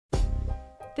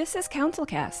This is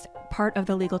CounselCast, part of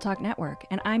the Legal Talk Network,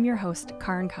 and I'm your host,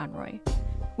 Karin Conroy.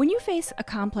 When you face a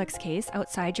complex case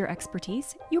outside your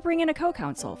expertise, you bring in a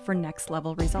co-counsel for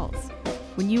next-level results.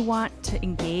 When you want to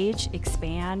engage,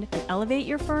 expand, and elevate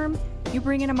your firm, you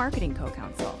bring in a marketing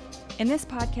co-counsel. In this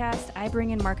podcast, I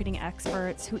bring in marketing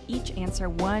experts who each answer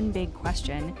one big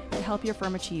question to help your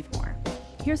firm achieve more.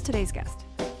 Here's today's guest.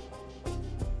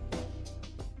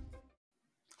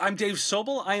 I'm Dave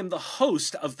Sobel. I am the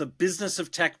host of the Business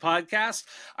of Tech podcast.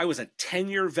 I was a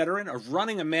 10-year veteran of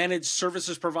running a managed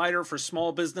services provider for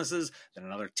small businesses, then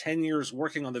another 10 years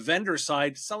working on the vendor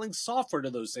side, selling software to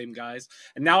those same guys.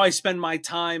 And now I spend my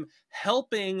time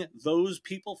helping those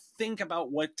people think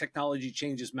about what technology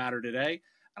changes matter today.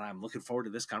 And I'm looking forward to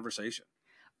this conversation.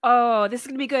 Oh, this is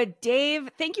going to be good.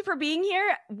 Dave, thank you for being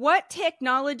here. What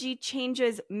technology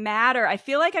changes matter? I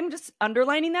feel like I'm just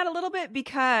underlining that a little bit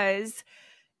because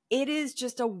it is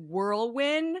just a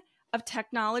whirlwind of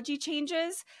technology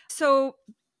changes. So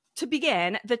to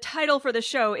begin, the title for the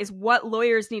show is What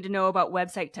Lawyers Need to Know About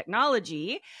Website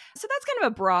Technology. So that's kind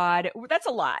of a broad, that's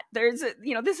a lot. There's,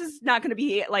 this is not going to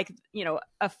be like,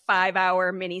 a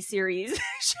 5-hour mini series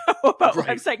show about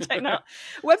website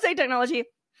technology.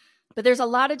 But there's a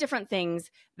lot of different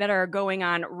things that are going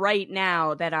on right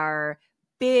now that are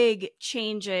big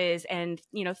changes and,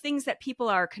 things that people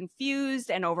are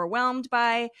confused and overwhelmed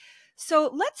by.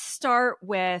 So let's start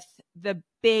with the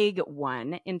big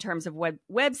one in terms of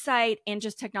website and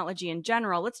just technology in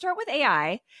general. Let's start with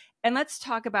AI and let's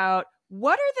talk about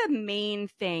what are the main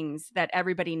things that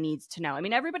everybody needs to know. I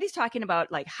mean, everybody's talking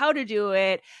about like how to do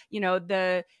it,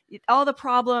 all the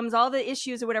problems, all the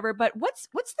issues or whatever, but what's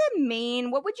the main,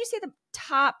 what would you say the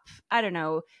top,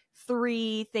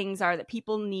 3 things are that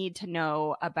people need to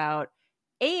know about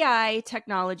AI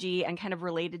technology and kind of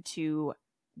related to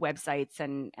websites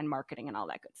and marketing and all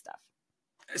that good stuff?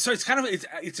 So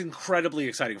it's incredibly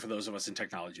exciting for those of us in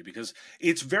technology because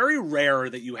it's very rare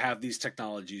that you have these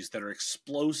technologies that are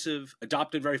explosive,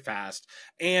 adopted very fast,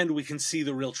 and we can see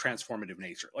the real transformative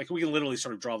nature. Like we can literally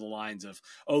sort of draw the lines of,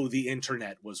 the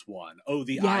internet was one.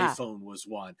 the iPhone was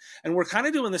one. And we're kind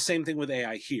of doing the same thing with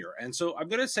AI here. And so I'm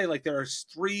going to say there are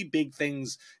 3 big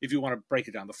things if you want to break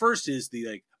it down. The first is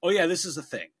this is a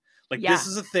thing. This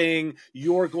is a thing.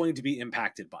 You're going to be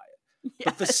impacted by it. Yes.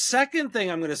 But the second thing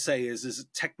I'm going to say is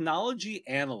technology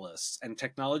analysts and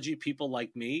technology people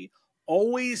like me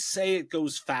always say it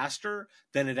goes faster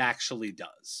than it actually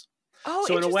does. Oh,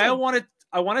 so in a way, I want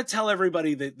to tell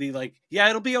everybody that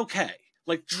it'll be okay.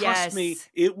 Trust me,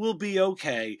 it will be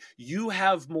okay. You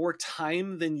have more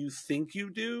time than you think you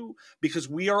do because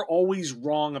we are always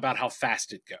wrong about how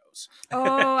fast it goes. Oh,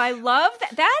 I love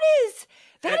that.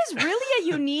 That is really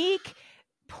a unique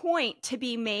point to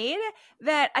be made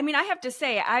that, I have to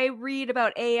say, I read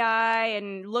about AI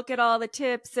and look at all the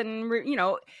tips and,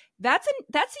 that's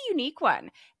a unique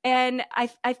one. And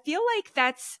I feel like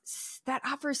that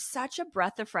offers such a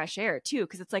breath of fresh air too.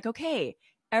 Cause it's like, okay,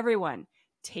 everyone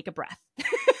take a breath.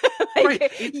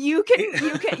 You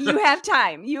have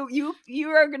time. You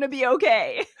are going to be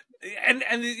okay. And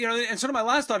sort of my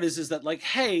last thought is that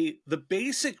hey, the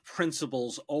basic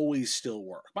principles always still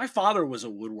work. My father was a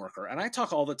woodworker, and I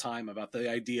talk all the time about the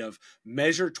idea of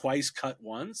measure twice, cut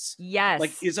once.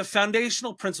 Yes. Is a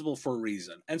foundational principle for a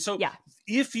reason. And so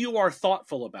if you are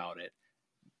thoughtful about it,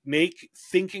 make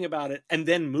thinking about it, and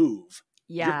then move,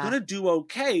 you're going to do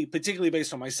okay, particularly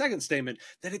based on my second statement,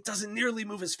 that it doesn't nearly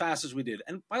move as fast as we did.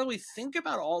 And by the way, think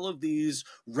about all of these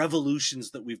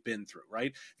revolutions that we've been through,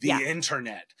 right? The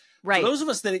internet. Right. For those of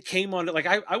us that it came on,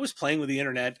 I was playing with the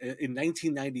internet in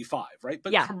 1995, right?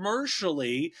 But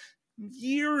commercially,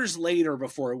 years later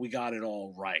before we got it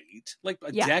all right,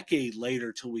 a decade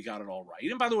later till we got it all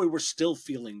right. And by the way, we're still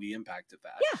feeling the impact of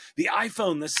that. Yeah. The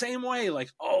iPhone, the same way,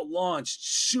 launched,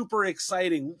 super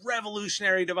exciting,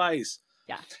 revolutionary device.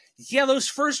 Yeah, those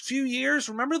first few years,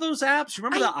 remember those apps?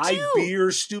 Remember the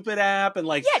iBeer stupid app and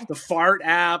the fart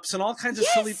apps and all kinds of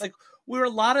silly, we were a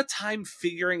lot of time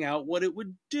figuring out what it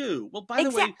would do. Well, by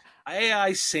the way,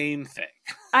 AI, same thing.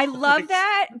 I love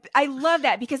that. I love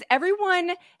that because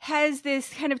everyone has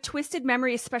this kind of twisted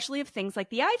memory, especially of things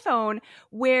like the iPhone,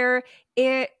 where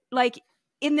it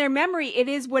in their memory, it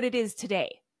is what it is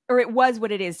today, or it was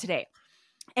what it is today.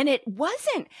 And it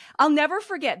wasn't. I'll never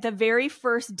forget the very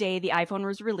first day the iPhone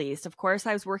was released. Of course,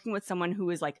 I was working with someone who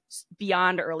was like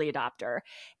beyond early adopter.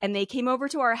 And they came over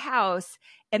to our house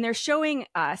and they're showing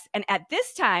us. And at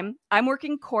this time, I'm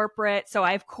working corporate. So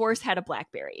I, of course, had a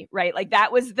BlackBerry, right? Like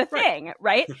that was the thing,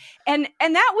 right? And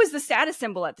that was the status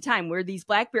symbol at the time, were these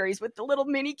BlackBerries with the little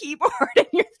mini keyboard and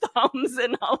your thumbs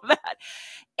and all that.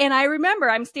 And I remember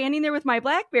I'm standing there with my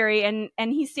BlackBerry and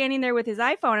he's standing there with his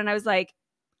iPhone. And I was like,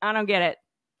 I don't get it.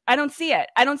 I don't see it.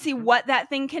 I don't see what that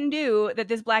thing can do that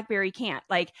this BlackBerry can't.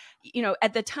 Like, you know,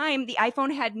 at the time, the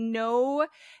iPhone had no,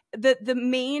 the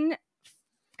main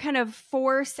kind of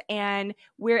force and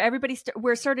where everybody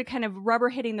where it started kind of rubber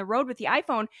hitting the road with the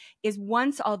iPhone is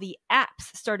once all the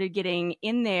apps started getting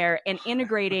in there and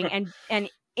integrating and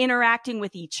interacting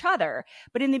with each other.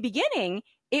 But in the beginning,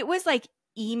 it was like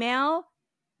email,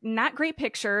 not great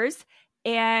pictures,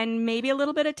 and maybe a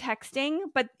little bit of texting,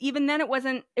 but even then it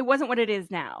wasn't what it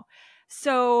is now.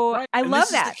 So I love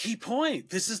that. This is the key point.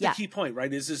 This is the key point,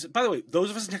 right? Is by the way, those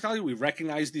of us in technology, we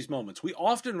recognize these moments. We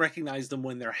often recognize them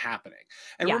when they're happening.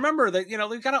 And remember that, you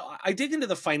know, I dig into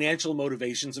the financial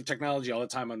motivations of technology all the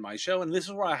time on my show. And this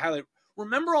is where I highlight,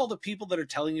 remember all the people that are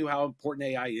telling you how important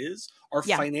AI is are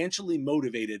financially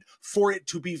motivated for it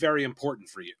to be very important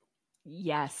for you.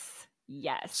 Yes.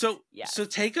 Yes. So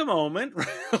take a moment.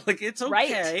 Like, it's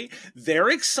okay. They're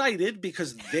excited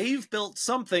because they've built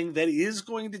something that is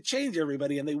going to change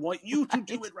everybody, and they want you to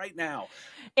do it right now.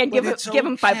 And give them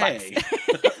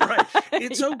 $5. Right.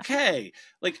 It's okay.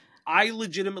 Like, I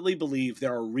legitimately believe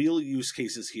there are real use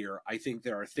cases here. I think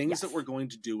there are things that we're going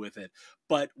to do with it,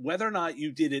 but whether or not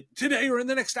you did it today or in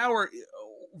the next hour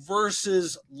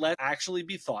versus let's actually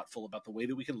be thoughtful about the way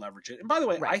that we can leverage it. And by the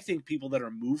way, I think people that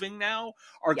are moving now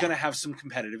are going to have some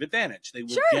competitive advantage. They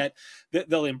will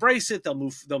they'll embrace it. They'll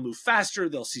move faster.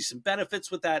 They'll see some benefits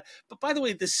with that. But by the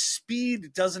way, the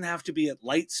speed doesn't have to be at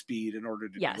light speed in order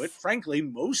to do it. Frankly,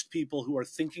 most people who are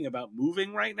thinking about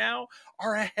moving right now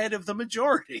are ahead of the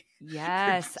majority.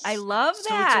 Yes. I love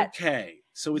that. So it's okay.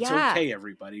 So it's okay,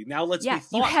 everybody. Now let's be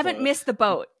thoughtful. You haven't missed the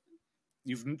boat.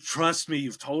 Trust me,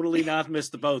 you've totally not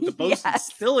missed the boat. The boat's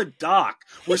still at dock.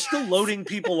 We're still loading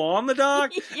people on the dock,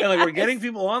 and like we're getting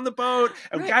people on the boat.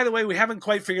 And by the way, we haven't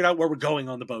quite figured out where we're going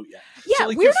on the boat yet. Yeah, so,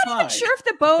 like, we're not even sure if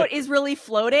the boat is really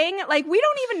floating. Like, we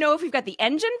don't even know if we've got the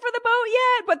engine for the boat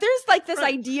yet. But there's like this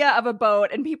idea of a boat,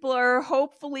 and people are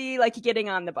hopefully like getting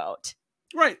on the boat.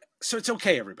 Right. So it's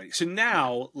okay, everybody. So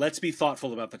now let's be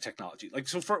thoughtful about the technology. Like,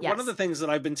 so for one of the things that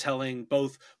I've been telling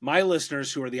both my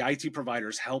listeners who are the IT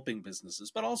providers helping businesses,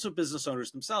 but also business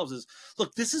owners themselves is,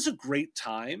 look, this is a great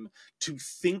time to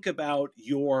think about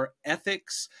your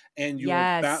ethics and your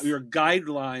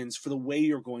guidelines for the way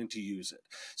you're going to use it.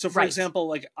 So for example,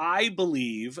 like, I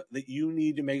believe that you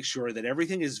need to make sure that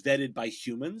everything is vetted by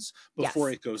humans before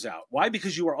it goes out. Why?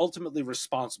 Because you are ultimately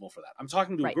responsible for that. I'm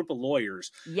talking to a group of lawyers.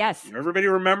 Yes. Everybody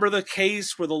remember the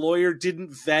case where the lawyer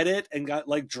didn't vet it and got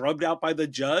like drubbed out by the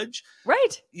judge?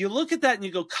 Right. You look at that and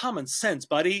you go, common sense,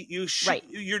 buddy.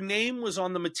 Your name was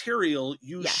on the material.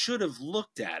 You should have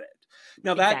looked at it.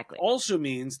 Now, that also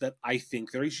means that I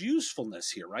think there is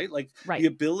usefulness here, right? Like the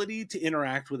ability to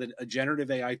interact with a generative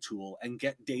AI tool and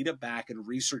get data back and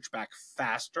research back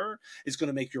faster is going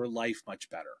to make your life much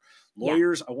better.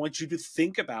 Lawyers, I want you to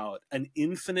think about an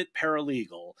infinite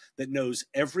paralegal that knows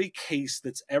every case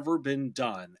that's ever been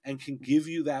done and can give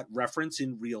you that reference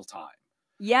in real time.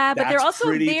 Yeah, but they're also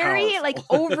very powerful. like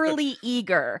overly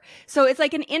eager. So it's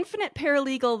like an infinite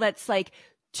paralegal that's like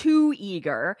too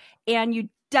eager, and you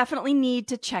definitely need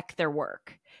to check their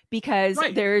work because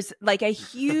there's like a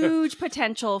huge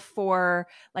potential for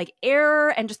like error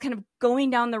and just kind of going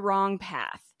down the wrong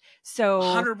path. So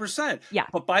 100%. Yeah.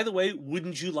 But by the way,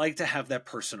 wouldn't you like to have that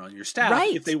person on your staff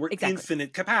if they were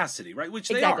infinite capacity, right? Which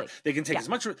they are. They can take as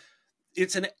much.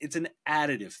 It's an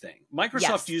additive thing.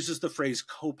 Microsoft uses the phrase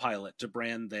Copilot to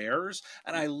brand theirs,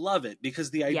 and I love it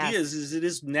because the idea is it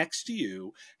is next to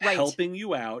you, helping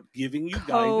you out, giving you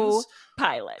guidance.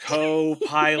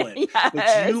 Copilot.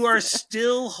 But you are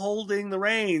still holding the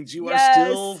reins. You are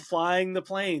still flying the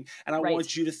plane, and I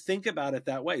want you to think about it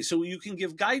that way. So you can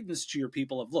give guidance to your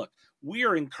people of, look, we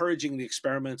are encouraging the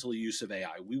experimental use of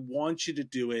AI. We want you to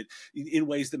do it in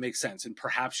ways that make sense. And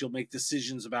perhaps you'll make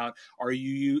decisions about, are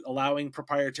you allowing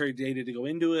proprietary data to go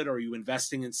into it? Or are you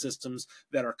investing in systems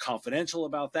that are confidential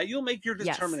about that? You'll make your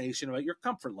determination about your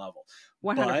comfort level.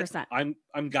 100%. But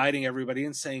I'm guiding everybody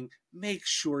and saying, make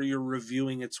sure you're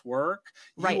reviewing its work.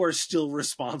 Right. You are still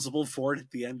responsible for it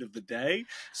at the end of the day.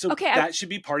 So that should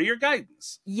be part of your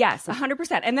guidance. Yes,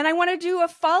 100%. And then I want to do a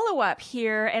follow-up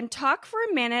here and talk for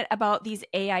a minute about these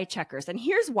AI checkers. And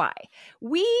here's why.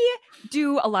 We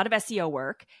do a lot of SEO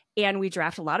work and we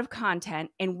draft a lot of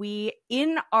content, and we,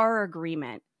 in our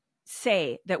agreement,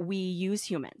 say that we use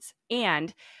humans,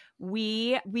 and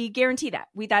we guarantee that.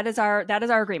 That is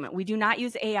our agreement. We do not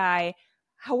use AI.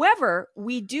 However,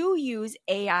 we do use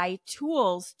AI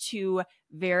tools to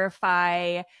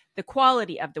verify the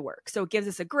quality of the work. So it gives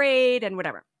us a grade and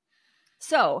whatever.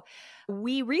 So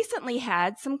we recently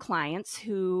had some clients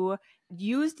who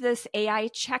used this AI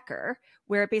checker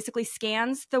where it basically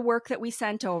scans the work that we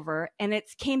sent over, and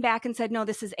it came back and said, no,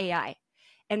 this is AI.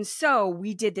 And so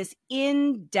we did this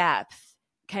in-depth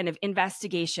kind of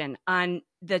investigation on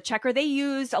the checker they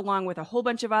used, along with a whole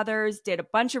bunch of others, did a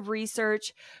bunch of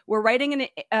research. We're writing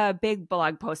a big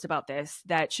blog post about this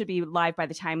that should be live by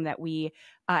the time that we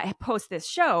post this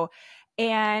show.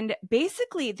 And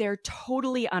basically, they're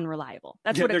totally unreliable.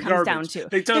 That's what it comes down to.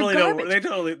 They totally don't work. They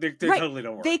totally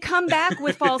don't work. They come back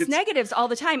with false negatives all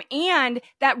the time. And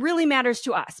that really matters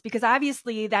to us because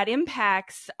obviously that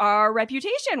impacts our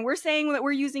reputation. We're saying that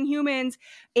we're using humans.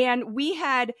 And we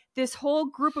had this whole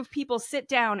group of people sit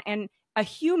down and a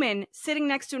human sitting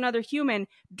next to another human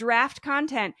draft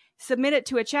content, submit it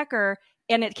to a checker,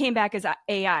 and it came back as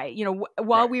AI,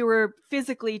 while we were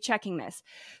physically checking this.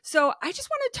 So I just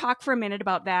want to talk for a minute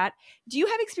about that. Do you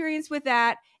have experience with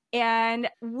that? And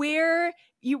where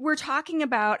you were talking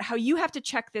about how you have to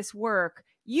check this work,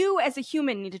 you as a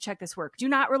human need to check this work. Do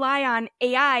not rely on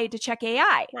AI to check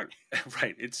AI.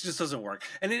 Right. It just doesn't work.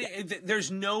 And there's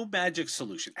no magic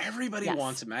solution. Everybody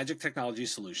wants a magic technology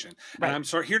solution. And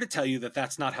I'm here to tell you that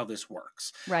that's not how this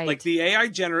works. Right. Like the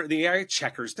AI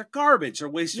checkers, they're garbage. They're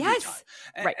wasting your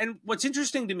time. And what's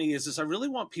interesting to me is I really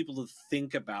want people to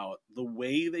think about the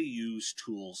way they use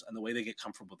tools and the way they get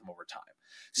comfortable with them over time.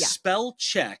 Yeah. Spell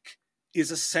check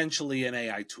is essentially an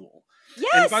AI tool. Yes.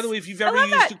 And by the way, if you've ever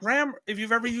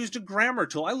used a grammar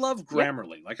tool, I love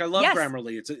Grammarly. Yep. Like I love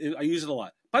Grammarly. I use it a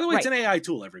lot. By the way, it's an AI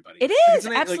tool, everybody. It is,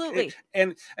 absolutely.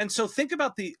 And so think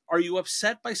about are you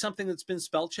upset by something that's been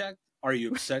spell checked? Are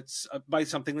you upset by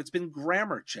something that's been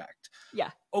grammar checked?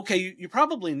 Yeah. Okay, you're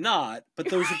probably not, but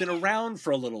those have been around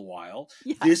for a little while.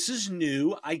 Yeah. This is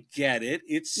new. I get it.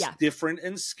 It's different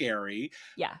and scary.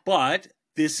 Yeah. But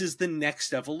this is the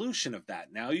next evolution of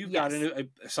that. Now you've got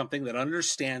something that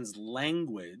understands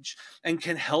language and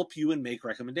can help you and make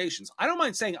recommendations. I don't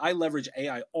mind saying I leverage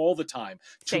AI all the time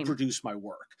to produce my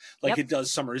work. Like it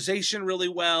does summarization really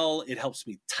well. It helps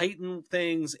me tighten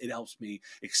things. It helps me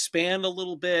expand a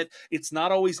little bit. It's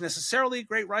not always necessarily a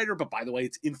great writer, but by the way,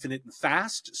 it's infinite and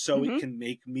fast, so it can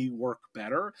make me work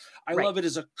better. I love it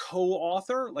as a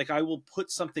co-author. Like I will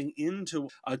put something into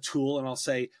a tool and I'll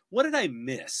say, what did I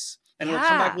miss? And it'll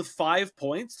come back with 5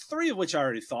 points, 3 of which I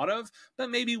already thought of, but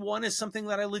maybe 1 is something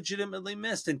that I legitimately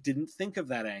missed and didn't think of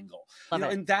that angle.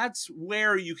 And that's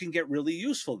where you can get really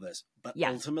useful this. But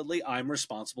ultimately, I'm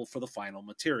responsible for the final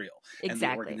material. Exactly. And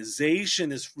the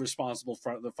organization is responsible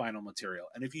for the final material.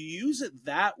 And if you use it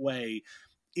that way,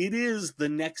 it is the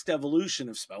next evolution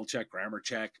of spell check, grammar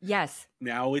check. Yes.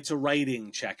 Now it's a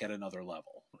writing check at another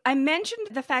level. I mentioned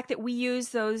the fact that we use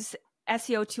those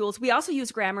SEO tools. We also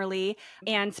use Grammarly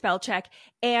and spell check.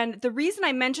 And the reason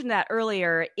I mentioned that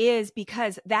earlier is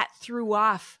because that threw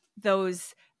off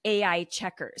those AI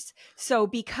checkers. So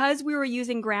because we were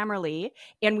using Grammarly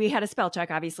and we had a spell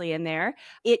check obviously in there,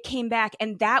 it came back,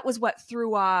 and that was what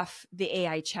threw off the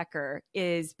AI checker,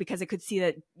 is because it could see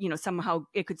that, somehow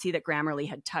it could see that Grammarly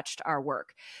had touched our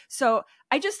work. So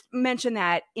I just mentioned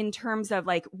that in terms of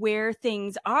like where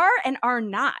things are and are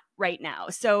not right now.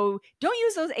 So don't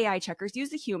use those AI checkers, use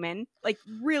the human, like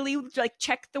really like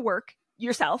check the work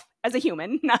yourself as a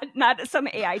human, not some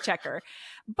AI checker.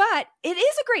 But it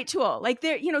is a great tool. Like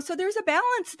there, so there's a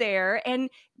balance there,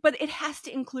 but it has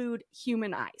to include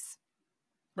human eyes.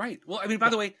 Right. Well, I mean, by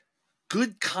the way,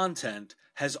 good content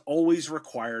has always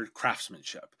required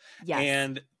craftsmanship. Yes.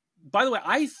 And by the way,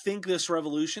 I think this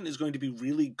revolution is going to be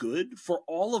really good for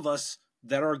all of us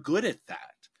that are good at that.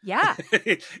 Yeah.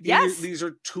 Yes. These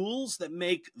are tools that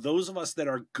make those of us that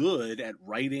are good at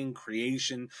writing,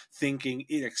 creation, thinking,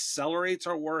 it accelerates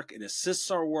our work. It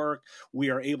assists our work. We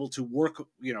are able to work,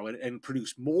 and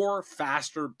produce more,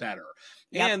 faster, better.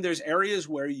 Yep. And there's areas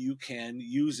where you can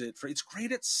use it it's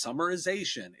great at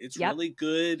summarization. It's really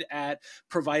good at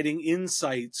providing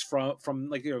insights from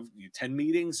like, 10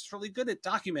 meetings. It's really good at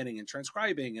documenting and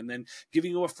transcribing and then giving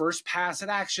you a first pass at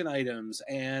action items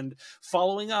and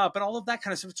following up and all of that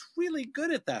kind of stuff. that's really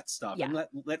good at that stuff. And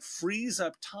that frees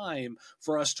up time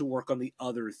for us to work on the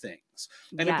other things.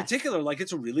 And in particular, like,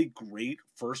 it's a really great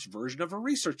first version of a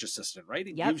research assistant, right?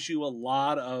 It gives you a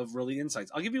lot of really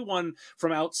insights. I'll give you one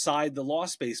from outside the law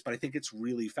space, but I think it's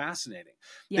really fascinating.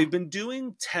 They've been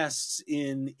doing tests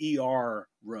in ER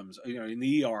rooms, in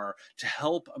the ER, to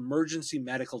help emergency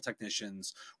medical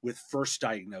technicians with first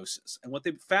diagnosis. And what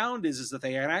they found is that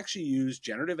they had actually used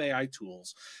generative AI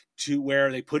tools to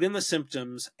where they put in the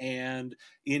symptoms, and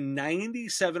in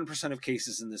 97% of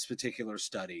cases in this particular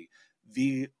study,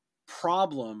 the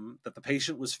problem that the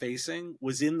patient was facing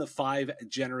was in the 5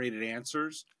 generated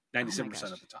answers 97%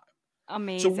 of the time.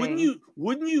 Amazing. So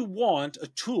wouldn't you want a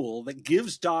tool that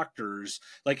gives doctors,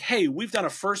 like, hey, we've done a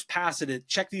first pass at it,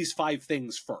 check these 5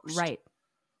 things first. Right.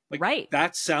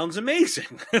 That sounds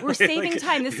amazing. We're saving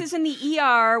time. This is in the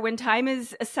ER when time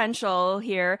is essential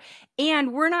here.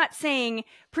 And we're not saying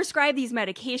prescribe these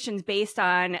medications based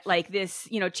on like this,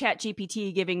 Chat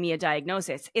GPT giving me a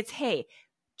diagnosis. It's, hey,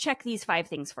 check these 5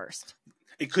 things first.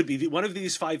 It could be one of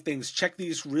these 5 things. Check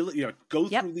these really, go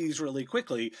through these really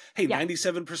quickly. Hey,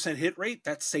 97% hit rate,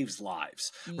 that saves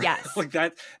lives. Right? Yes. Like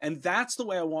that. And that's the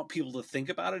way I want people to think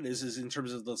about it is in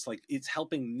terms of this, like, it's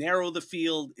helping narrow the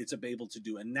field. It's able to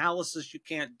do analysis you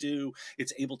can't do.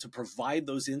 It's able to provide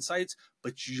those insights,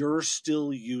 but you're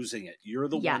still using it. You're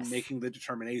the one making the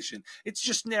determination. It's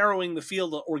just narrowing the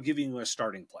field or giving you a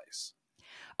starting place.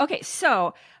 Okay,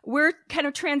 so we're kind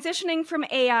of transitioning from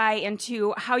AI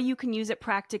into how you can use it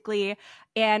practically.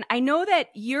 And I know that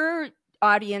your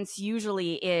audience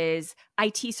usually is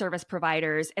IT service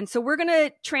providers. And so we're going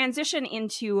to transition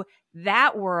into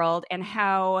that world and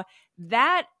how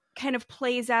that kind of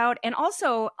plays out. And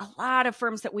also a lot of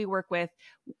firms that we work with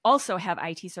also have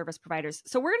IT service providers.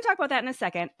 So we're going to talk about that in a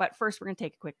second. But first, we're going to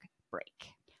take a quick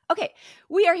break. Okay,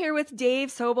 we are here with Dave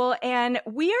Sobel, and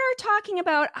we are talking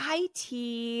about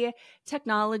IT,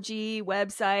 technology,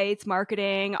 websites,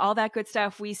 marketing, all that good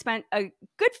stuff. We spent a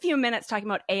good few minutes talking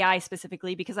about AI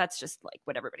specifically because that's just like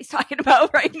what everybody's talking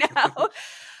about right now.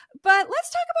 But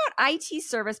let's talk about IT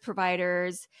service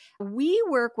providers. We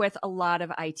work with a lot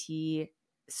of IT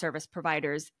service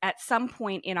providers at some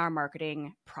point in our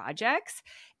marketing projects,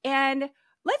 and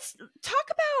let's talk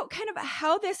about kind of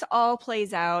how this all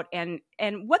plays out and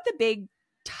what the big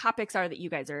topics are that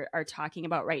you guys are talking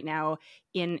about right now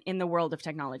in the world of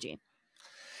technology.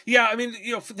 Yeah, I mean,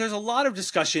 there's a lot of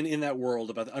discussion in that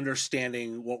world about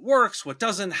understanding what works, what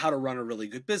doesn't, how to run a really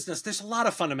good business. There's a lot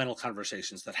of fundamental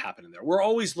conversations that happen in there. We're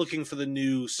always looking for the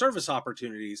new service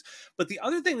opportunities. But the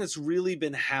other thing that's really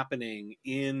been happening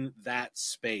in that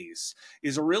space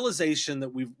is a realization that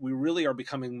we really are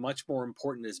becoming much more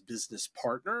important as business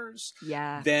partners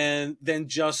than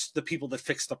just the people that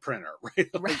fix the printer,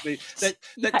 right?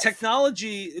 That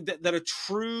technology, that a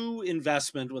true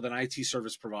investment with an IT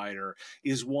service provider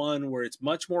is one where it's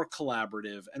much more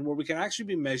collaborative and where we can actually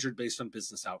be measured based on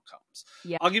business outcomes.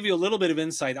 Yeah. I'll give you a little bit of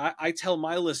insight. I tell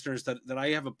my listeners that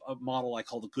I have a model I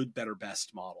call the good, better,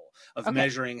 best model of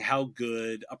measuring how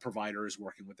good a provider is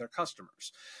working with their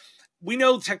customers. We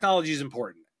know technology is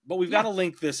important, but we've got to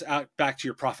link this out back to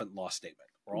your profit and loss statement.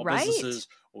 We're all businesses.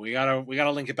 We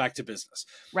gotta link it back to business.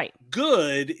 Right.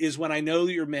 Good is when I know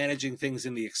that you're managing things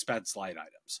in the expense line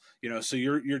items. So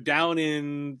you're down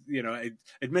in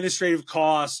administrative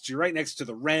costs. You're right next to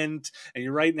the rent, and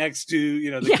you're right next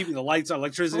to keeping the lights on,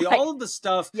 electricity, all of the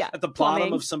stuff at the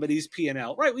bottom of somebody's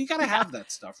P&L. Right. We gotta have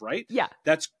that stuff, right? Yeah.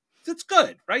 That's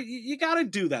good, right? You gotta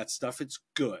do that stuff. It's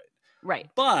good.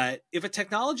 Right. But if a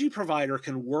technology provider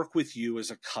can work with you as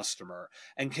a customer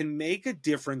and can make a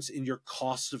difference in your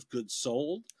cost of goods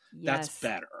sold, that's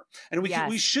better. And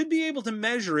we should be able to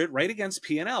measure it right against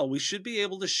P&L. We should be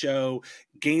able to show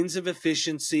gains of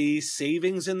efficiency,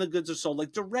 savings in the goods of sold,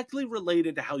 like directly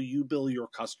related to how you bill your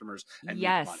customers and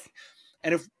make money.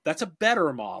 And if that's a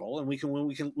better model, and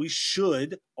we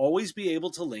should always be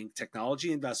able to link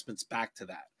technology investments back to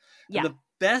that. And the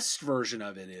best version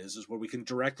of it is where we can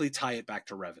directly tie it back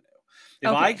to revenue. If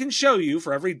I can show you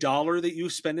for every $1 that you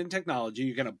spend in technology,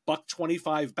 you're going to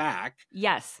 $1.25 back.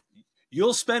 Yes.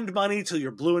 You'll spend money till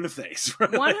you're blue in the face.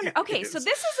 Right? 100. Okay, so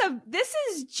this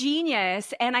is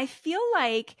genius, and I feel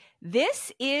like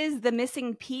this is the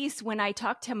missing piece when I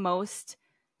talk to most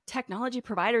technology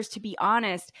providers. To be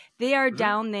honest, they are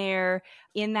down there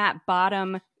in that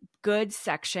bottom goods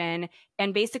section,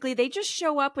 and basically they just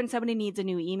show up when somebody needs a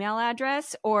new email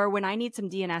address or when I need some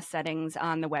DNS settings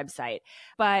on the website.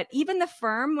 But even the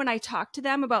firm, when I talk to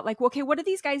them about like, okay, what do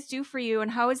these guys do for you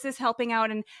and how is this helping out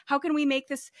and how can we make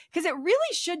this, because it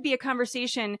really should be a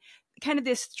conversation, kind of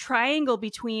this triangle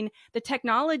between the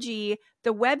technology,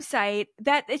 the website,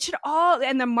 that it should all,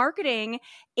 and the marketing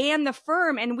and the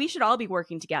firm, and we should all be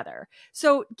working together.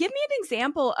 So give me an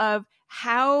example of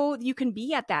how you can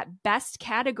be at that best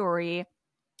category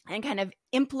and kind of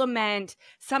implement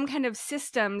some kind of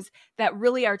systems that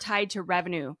really are tied to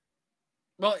revenue.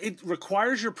 Well, it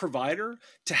requires your provider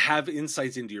to have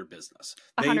insights into your business.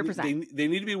 100%. They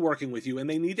need to be working with you, and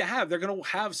they're going to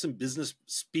have some business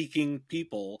speaking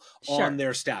people Sure. on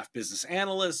their staff, business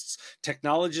analysts,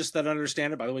 technologists that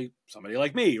understand it. By the way, somebody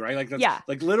like me, right? Like, that's,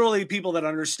 like literally people that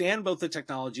understand both the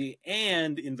technology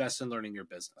and invest in learning your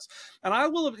business. And I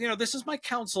will, this is my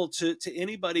counsel to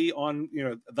anybody on,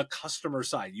 the customer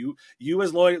side. You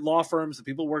as law firms, the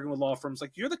people working with law firms,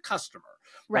 like, you're the customer,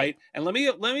 right? And let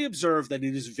me observe that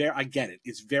it is I get it.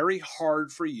 It's very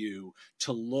hard for you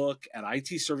to look at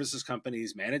IT services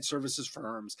companies, managed services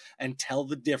firms, and tell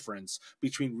the difference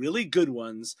between really good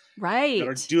ones that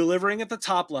are delivering at the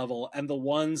top level and the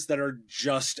ones that are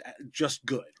just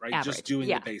good, right? Average. Just doing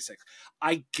the basics.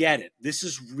 I get it. This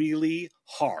is really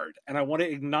hard. And I want to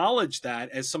acknowledge that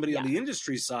as somebody on the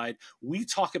industry side, we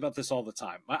talk about this all the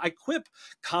time. I quip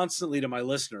constantly to my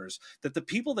listeners that the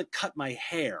people that cut my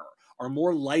hair are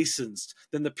more licensed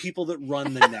than the people that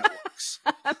run the networks.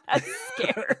 That's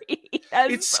scary.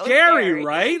 It's so scary,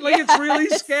 right? Like, it's really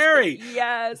scary.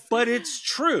 Yes. But it's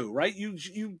true, right?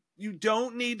 You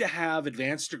don't need to have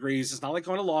advanced degrees. It's not like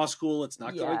going to law school. It's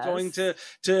not like going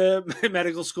to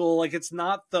medical school. Like, it's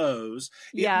not those.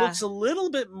 It looks a little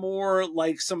bit more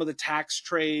like some of the tax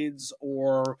trades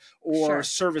or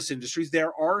service industries.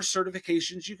 There are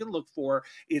certifications you can look for.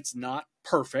 It's not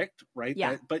perfect, right?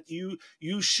 But you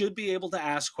should be able to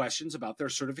ask questions about their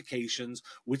certifications,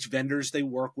 which vendors they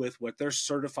work with, what they're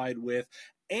certified with.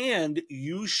 And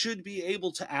you should be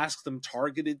able to ask them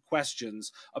targeted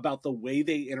questions about the way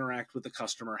they interact with the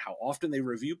customer, how often they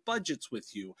review budgets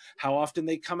with you, how often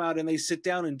they come out and they sit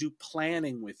down and do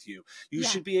planning with you. You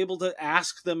should be able to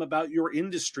ask them about your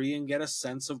industry and get a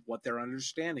sense of what their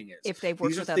understanding is. If they've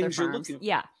worked with other firms.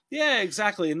 Yeah,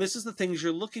 exactly. And this is the things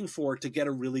you're looking for to get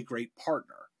a really great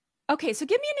partner. Okay, so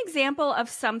give me an example of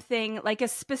something like a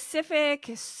specific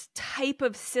type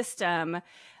of system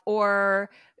or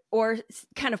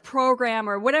kind of program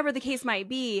or whatever the case might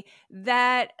be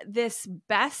that this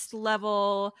best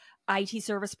level IT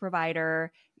service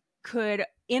provider could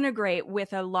integrate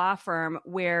with a law firm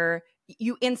where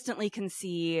you instantly can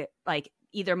see like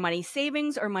either money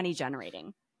savings or money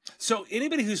generating. So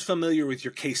anybody who's familiar with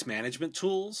your case management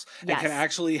tools and can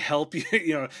actually help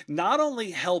you, not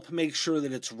only help make sure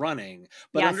that it's running,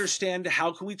 but understand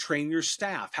how can we train your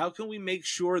staff? How can we make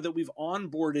sure that we've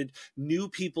onboarded new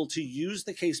people to use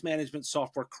the case management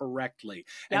software correctly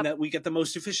and that we get the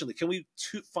most efficiently? Can we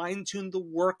fine tune the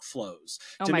workflows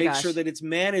to make sure that it's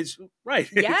managed right?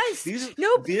 Yes.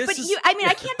 I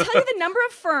can't tell you the number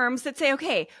of firms that say,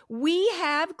 okay, we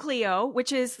have Clio,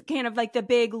 which is kind of like the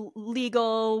big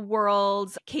legal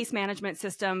world's case management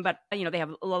system, but they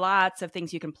have lots of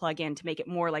things you can plug in to make it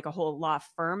more like a whole law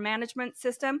firm management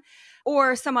system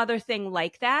or some other thing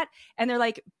like that. And they're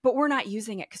like, but we're not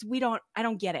using it because I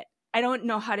don't get it. I don't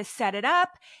know how to set it up.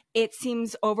 It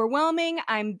seems overwhelming.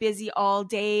 I'm busy all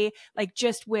day, like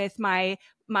just with my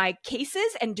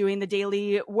cases and doing the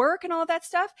daily work and all that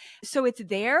stuff. So it's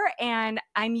there and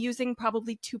I'm using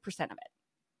probably 2% of it.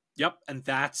 Yep. And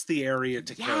that's the area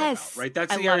to care about, right?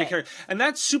 That's the area to care. And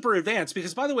that's super advanced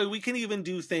because, by the way, we can even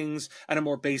do things at a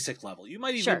more basic level. You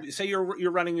might even say you're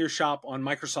running your shop on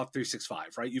Microsoft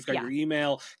 365, right? You've got your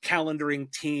email,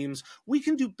 calendaring, Teams. We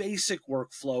can do basic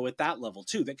workflow at that level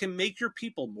too that can make your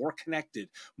people more connected,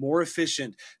 more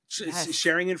efficient,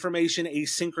 sharing information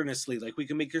asynchronously. Like we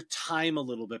can make your time a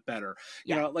little bit better.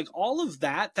 You know, like all of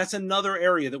that, that's another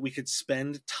area that we could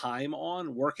spend time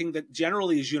on working that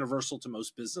generally is universal to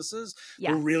most businesses.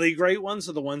 The really great ones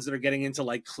are the ones that are getting into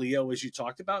like Clio, as you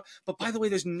talked about. But by the way,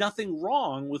 there's nothing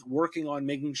wrong with working on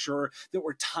making sure that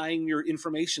we're tying your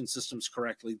information systems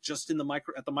correctly, just in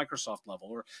at the Microsoft level,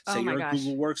 or say you're a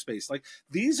Google Workspace. Like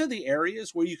these are the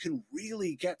areas where you can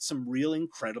really get some real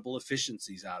incredible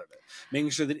efficiencies out of it,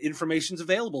 making sure that information's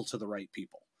available to the right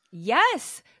people.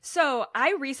 Yes. So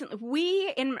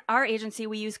in our agency,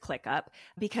 we use ClickUp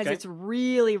because it's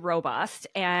really robust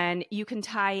and you can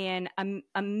tie in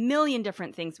a million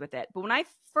different things with it. But when I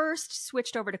first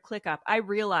switched over to ClickUp, I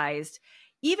realized,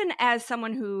 even as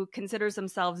someone who considers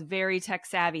themselves very tech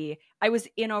savvy, I was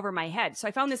in over my head. So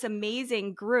I found this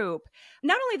amazing group.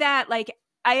 Not only that, like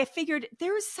I figured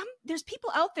there's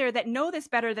people out there that know this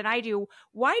better than I do.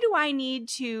 Why do I need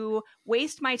to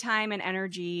waste my time and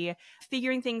energy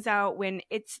figuring things out when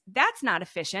that's not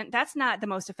efficient? That's not the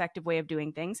most effective way of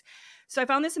doing things. So I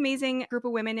found this amazing group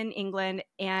of women in England,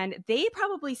 and they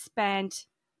probably spent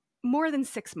more than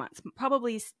 6 months,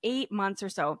 probably 8 months or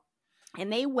so.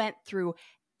 And they went through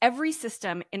every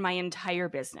system in my entire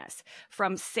business,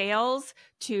 from sales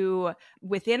to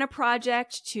within a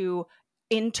project to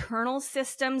internal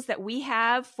systems that we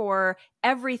have for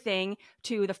everything,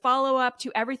 to the follow-up,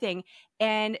 to everything.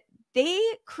 And they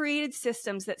created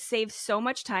systems that save so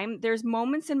much time. There's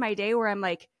moments in my day where I'm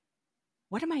like,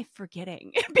 what am I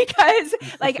forgetting? Because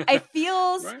like it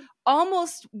feels right.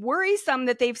 almost worrisome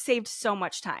that they've saved so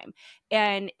much time.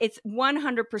 And it's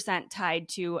 100% tied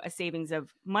to a savings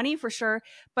of money for sure,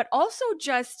 but also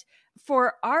just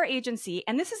for our agency,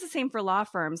 and this is the same for law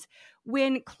firms,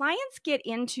 when clients get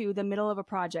into the middle of a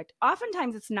project,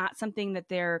 oftentimes it's not something that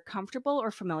they're comfortable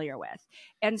or familiar with.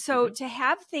 And so to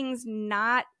have things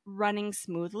not running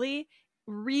smoothly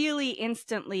really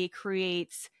instantly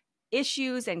creates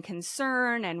issues and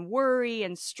concern and worry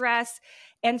and stress.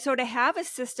 And so to have a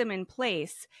system in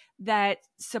place that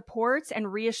supports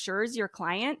and reassures your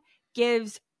client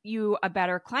gives you a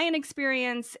better client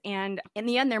experience. And in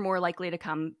the end, they're more likely to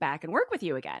come back and work with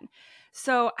you again.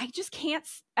 So I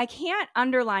can't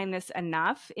underline this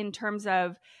enough in terms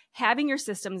of having your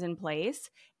systems in place.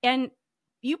 And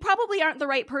you probably aren't the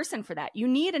right person for that. You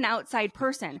need an outside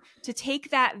person to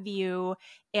take that view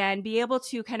and be able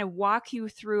to kind of walk you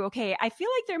through, okay, I feel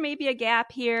like there may be a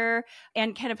gap here,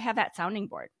 and kind of have that sounding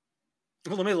board.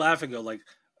 Well, let me laugh and go, like,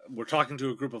 we're talking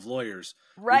to a group of lawyers.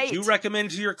 Right. Would you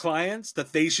recommend to your clients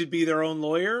that they should be their own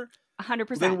lawyer?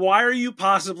 100%. Then why are you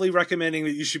possibly recommending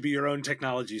that you should be your own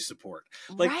technology support?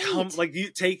 Like, right. You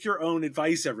take your own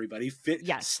advice, everybody.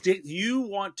 You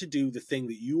want to do the thing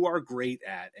that you are great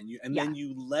at, and then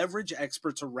you leverage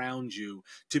experts around you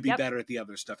to be better at the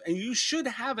other stuff. And you should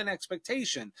have an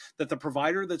expectation that the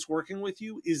provider that's working with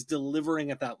you is delivering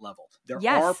at that level. There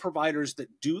are providers that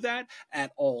do that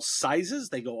at all sizes.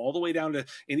 They go all the way down to,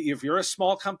 if you're a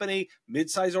small company,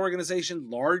 mid-size organization,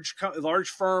 large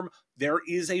firm, there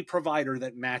is a provider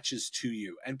that matches to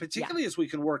you. And particularly as we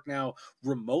can work now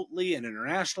remotely and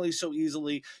internationally so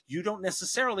easily, you don't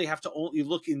necessarily have to only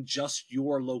look in just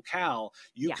your locale.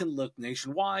 You can look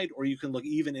nationwide, or you can look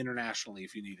even internationally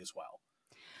if you need as well.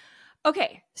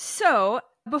 Okay, so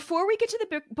before we get to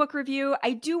the book review,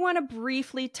 I do want to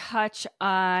briefly touch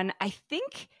on,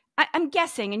 I'm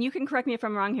guessing, and you can correct me if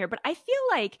I'm wrong here, but I feel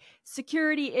like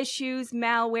security issues,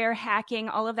 malware, hacking,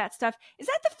 all of that stuff, is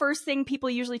that the first thing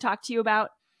people usually talk to you about?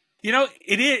 You know,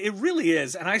 it really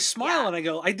is. And I smile and I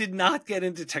go, I did not get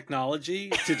into technology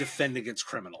to defend against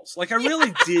criminals. Like, I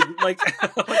really didn't. Like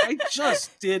I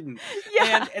just didn't.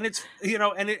 Yeah. And it's,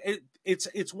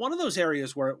 it's one of those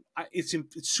areas where it's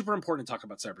super important to talk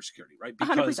about cybersecurity, right?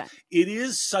 Because 100%. It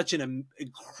is such an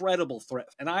incredible threat.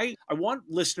 And I want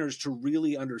listeners to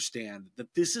really understand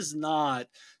that this is not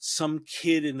some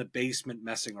kid in the basement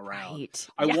messing around. Right.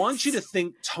 I want you to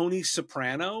think Tony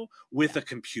Soprano with a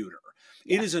computer.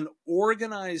 It is an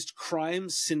organized crime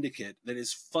syndicate that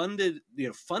is funded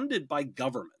by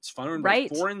governments, funded by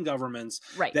foreign governments,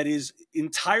 that is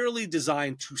entirely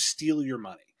designed to steal your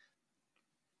money.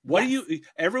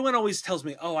 Everyone always tells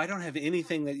me, "Oh, I don't have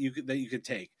anything that you could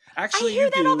take." Actually, I hear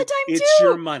that all the time too. It's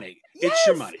your money. Yes. It's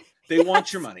your money. They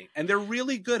want your money, and they're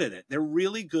really good at it. They're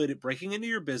really good at breaking into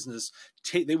your business.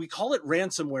 We call it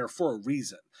ransomware for a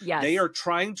reason. Yes. They are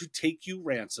trying to take you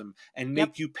ransom and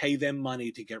make you pay them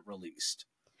money to get released.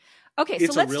 Okay,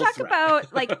 so let's talk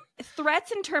about like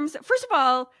threats in terms of, first of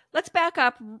all, let's back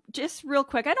up just real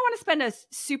quick. I don't want to spend a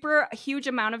super huge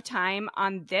amount of time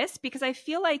on this because I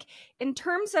feel like in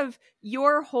terms of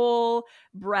your whole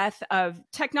breadth of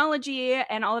technology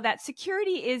and all of that,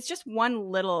 security is just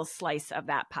one little slice of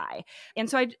that pie. And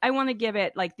so I want to give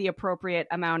it like the appropriate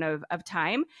amount of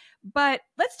time. But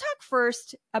let's talk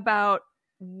first about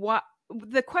what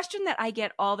the question that I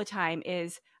get all the time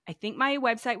is, I think my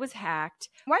website was hacked.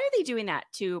 Why are they doing that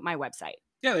to my website?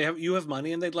 Yeah, you have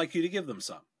money and they'd like you to give them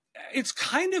some. It's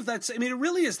kind of it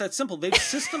really is that simple. They've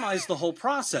systemized the whole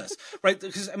process, right?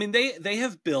 Because, they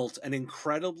have built an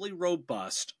incredibly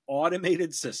robust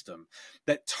automated system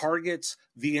that targets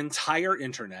the entire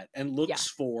internet and looks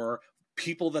for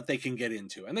people that they can get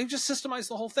into, and they've just systemized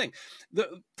the whole thing.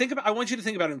 I want you to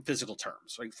think about it in physical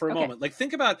terms, like for a moment. Like,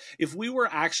 think about if you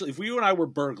and I were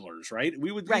burglars, right?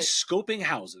 We would be scoping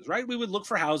houses, right? We would look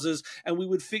for houses and we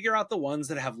would figure out the ones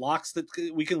that have locks that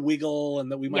we can wiggle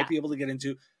and that we might be able to get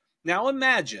into. Now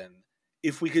imagine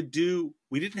if we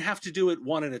didn't have to do it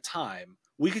one at a time.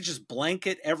 we could just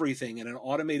blanket everything in an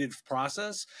automated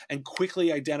process and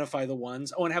quickly identify the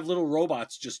ones, and have little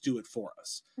robots just do it for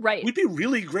us. Right. We'd be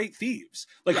really great thieves.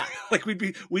 Like we'd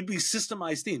be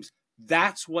systemized thieves.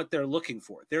 That's what they're looking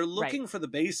for. They're looking for the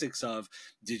basics of,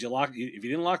 did you lock? If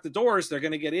you didn't lock the doors, they're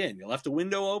going to get in. You left a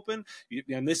window open.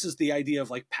 And this is the idea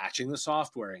of like patching the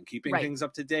software and keeping things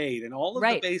up to date and all of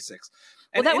the basics.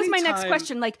 Well, that was my next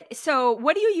question. Like, so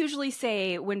what do you usually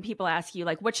say when people ask you,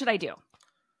 like, what should I do?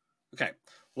 Okay.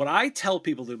 What I tell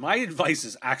people to, my advice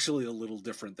is actually a little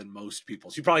different than most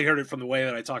people's. You probably heard it from the way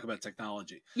that I talk about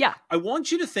technology. Yeah. I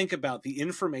want you to think about the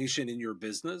information in your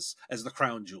business as the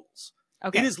crown jewels.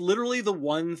 Okay. It is literally the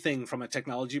one thing from a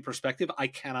technology perspective I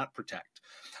cannot protect.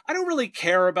 I don't really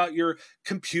care about your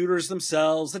computers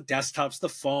themselves, the desktops, the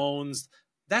phones.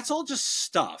 That's all just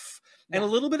stuff. And a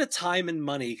little bit of time and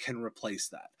money can replace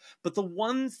that. But the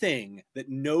one thing that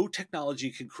no technology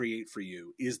can create for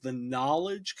you is the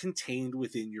knowledge contained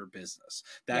within your business.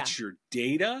 That's your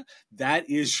data. That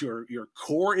is your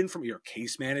core information, your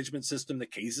case management system, the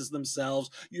cases themselves,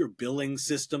 your billing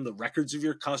system, the records of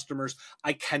your customers.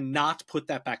 I cannot put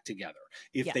that back together.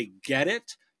 If they get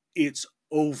it, it's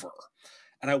over.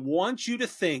 And I want you to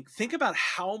think about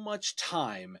how much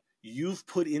time you've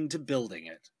put into building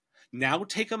it. Now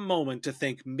take a moment to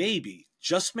think, maybe,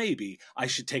 just maybe, I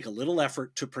should take a little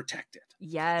effort to protect it.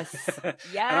 Yes. Yes.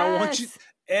 And I want you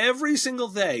every single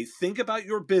day, think about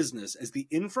your business as the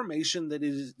information that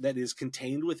is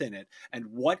contained within it, and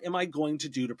what am I going to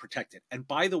do to protect it? And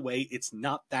by the way, it's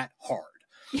not that hard.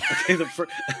 Okay,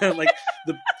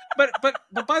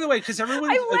 but by the way, because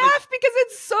everyone, I laugh because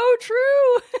it's so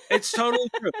true. It's totally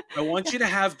true. I want you to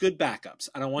have good backups,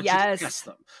 and I want you to test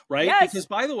them, right? Because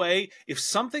by the way, if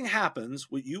something happens,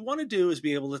 what you want to do is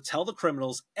be able to tell the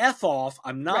criminals, F off,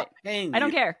 I'm not paying you. I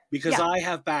don't care. Because I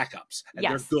have backups, and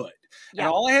they're good. And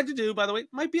all I had to do, by the way,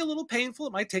 might be a little painful.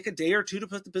 It might take a day or two to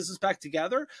put the business back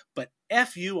together, but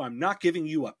F you, I'm not giving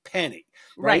you a penny,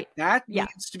 right? That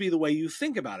needs to be the way you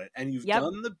think about it. And you've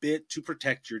done the bit to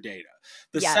protect your data.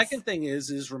 The second thing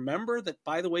is remember that,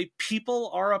 by the way, people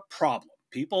are a problem.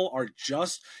 People are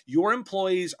just, your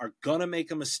employees are going to make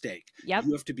a mistake.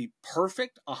 You have to be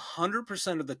perfect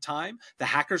 100% of the time. The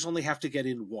hackers only have to get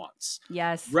in once.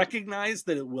 Recognize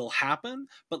that it will happen,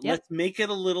 but let's make it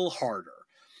a little harder.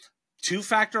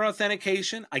 Two-factor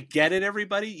authentication. I get it,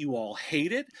 everybody. You all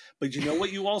hate it. But you know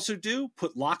what you also do?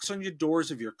 Put locks on your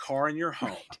doors of your car and your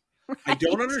home. I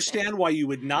don't understand why you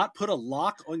would not put a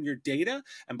lock on your data.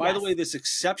 And by the way, this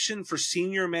exception for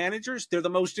senior managers, they're the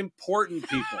most important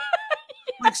people.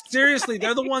 Like, seriously,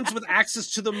 they're the ones with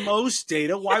access to the most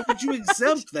data. Why would you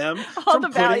exempt them from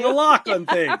putting a lock on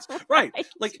things? Right.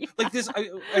 Like this.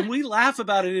 And we laugh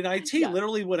about it in IT.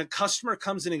 Literally, when a customer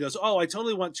comes in and goes, oh, I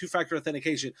totally want two-factor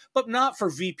authentication, but not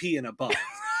for VP and above.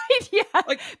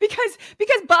 Like, because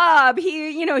Bob,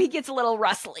 he gets a little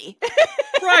rustly.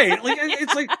 Right. Like,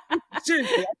 it's like,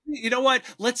 seriously, you know what?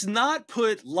 Let's not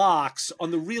put locks on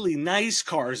the really nice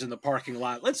cars in the parking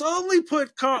lot. Let's only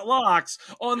put locks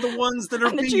on the ones that are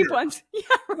on the cheap ones.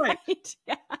 Yeah, right.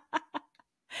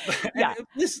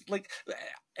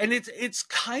 And it's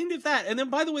kind of that. And then,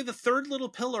 by the way, the third little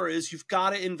pillar is you've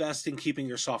got to invest in keeping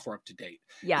your software up to date.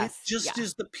 It just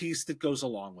is the piece that goes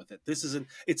along with it.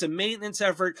 It's a maintenance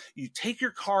effort. You take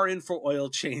your car in for oil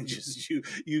changes.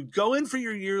 You go in for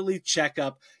your yearly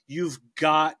checkup. You've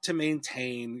got to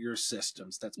maintain your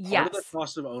systems. That's part of the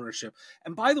cost of ownership.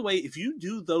 And by the way, if you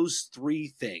do those three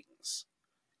things,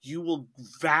 you will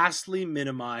vastly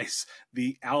minimize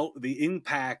the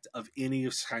impact of any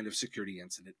kind of security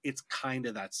incident. It's kind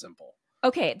of that simple.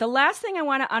 Okay, the last thing I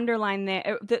want to underline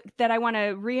there, that I want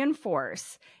to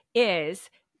reinforce, is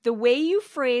the way you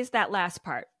phrase that last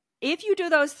part. If you do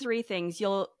those three things,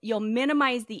 you'll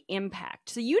minimize the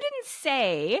impact. So you didn't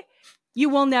say you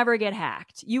will never get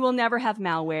hacked. You will never have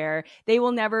malware. They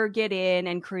will never get in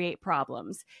and create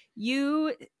problems.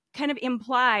 You kind of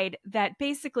implied that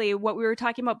basically what we were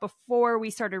talking about before we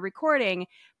started recording,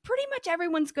 pretty much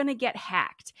everyone's going to get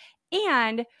hacked.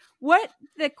 And what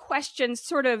the question,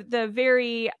 sort of the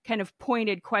very kind of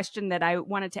pointed question that I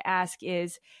wanted to ask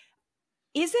is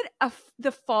it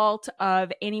the fault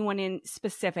of anyone in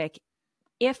specific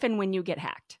if and when you get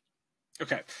hacked?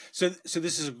 Okay. So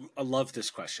this is, I love this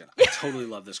question. I totally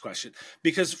love this question.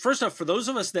 Because first off, for those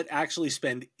of us that actually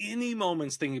spend any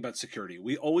moments thinking about security,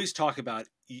 we always talk about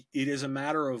it is a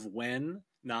matter of when,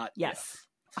 not if.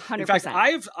 100%. In fact,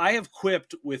 I have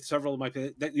quipped with several of my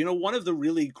that, one of the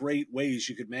really great ways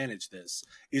you could manage this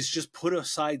is just put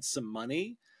aside some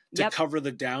money to cover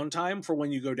the downtime for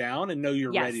when you go down and know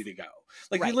you're ready to go.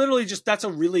 Like right. you literally just, that's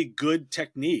a really good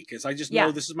technique, is I just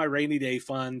know this is my rainy day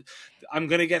fund. I'm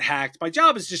going to get hacked. My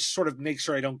job is just sort of make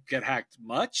sure I don't get hacked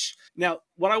much. Now,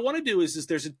 what I want to do is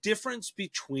there's a difference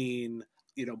between,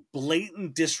 you know,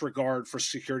 blatant disregard for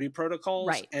security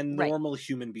protocols and normal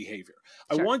human behavior.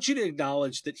 Sure. I want you to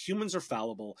acknowledge that humans are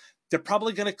fallible. They're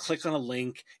probably going to click on a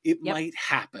link. It might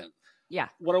happen. Yeah.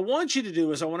 What I want you to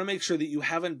do is I want to make sure that you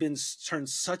haven't been turned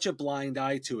such a blind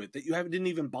eye to it that you didn't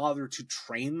even bother to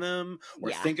train them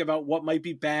or think about what might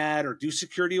be bad or do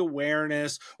security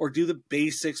awareness or do the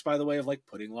basics, by the way, of like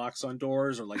putting locks on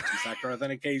doors or like two-factor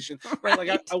authentication. Right. Like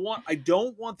I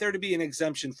don't want there to be an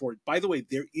exemption for it. By the way,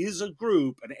 there is a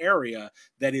group, an area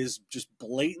that is just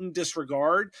blatant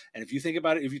disregard. And if you think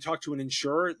about it, if you talk to an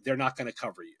insurer, they're not going to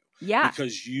cover you. Yeah.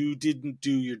 Because you didn't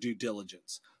do your due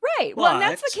diligence. Right. Well, and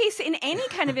that's the case in any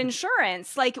kind of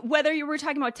insurance, like whether you were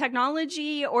talking about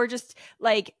technology or just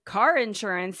like car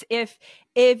insurance. If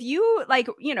you like,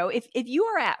 you know, if you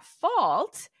are at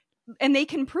fault and they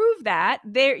can prove that,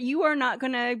 you are not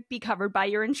going to be covered by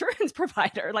your insurance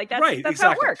provider. Like that's exactly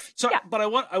how it works. So, but I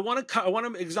want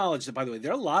to acknowledge that, by the way,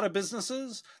 there are a lot of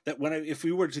businesses that if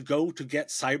we were to go to get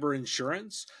cyber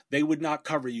insurance, they would not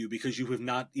cover you because you have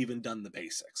not even done the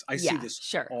basics. I see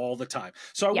this all the time.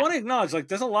 So I want to acknowledge, like,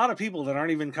 there's a lot of people that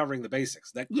aren't even covering the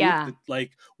basics. That group that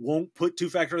like won't put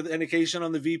two-factor authentication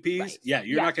on the VPs. Right. Yeah,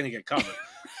 you're not going to get covered.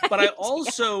 But I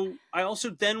also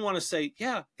then want to say,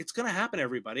 it's going to happen,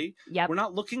 everybody. Yep. We're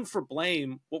not looking for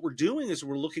blame. What we're doing is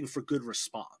we're looking for good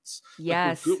response.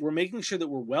 Yes. Like we're making sure that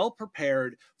we're well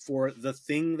prepared for the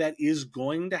thing that is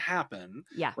going to happen.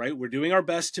 Yeah. Right. We're doing our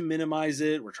best to minimize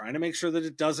it. We're trying to make sure that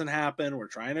it doesn't happen. We're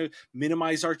trying to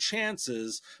minimize our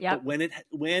chances. Yep. But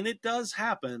when it does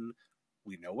happen,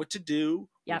 we know what to do.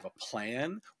 We have a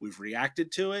plan. We've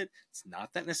reacted to it. It's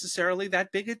not that necessarily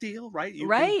that big a deal, right? You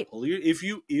can pull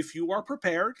if you are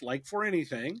prepared, like for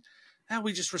anything,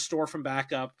 we just restore from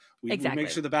backup. We make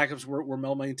sure the backups were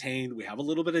well maintained. We have a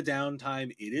little bit of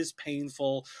downtime. It is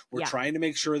painful. We're trying to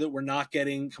make sure that we're not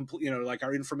getting complete, you know, like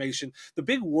our information. The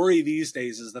big worry these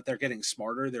days is that they're getting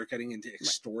smarter. They're getting into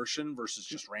extortion versus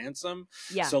just ransom.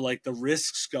 Yeah. So like the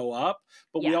risks go up,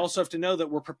 but we also have to know that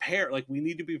we're prepared. Like we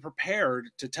need to be prepared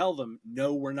to tell them,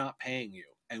 no, we're not paying you.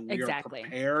 And we are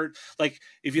prepared. Like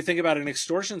if you think about an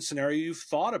extortion scenario, you've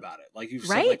thought about it. Like you've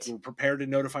said, like, we're prepared to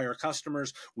notify our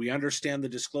customers. We understand the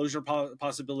disclosure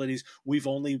possibilities. We've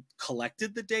only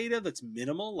collected the data that's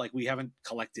minimal. Like we haven't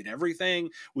collected everything.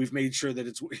 We've made sure that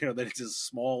it's, you know, that it's as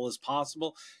small as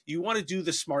possible. You want to do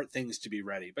the smart things to be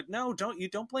ready. But no,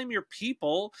 don't blame your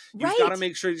people. You've got to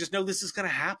make sure you just know this is going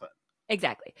to happen.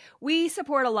 Exactly. We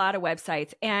support a lot of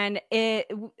websites and they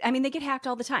get hacked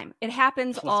all the time. It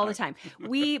happens all the time.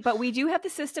 But we do have the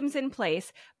systems in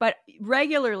place, but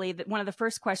regularly one of the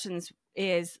first questions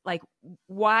is like,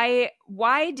 why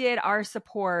did our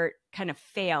support kind of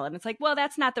fail? And it's like, well,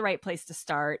 that's not the right place to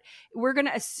start. We're going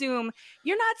to assume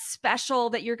you're not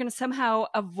special, that you're going to somehow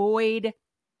avoid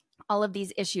all of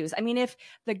these issues. I mean, if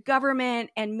the government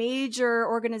and major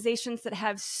organizations that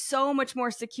have so much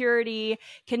more security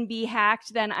can be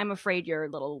hacked, then I'm afraid your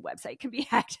little website can be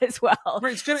hacked as well.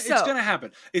 Right. It's gonna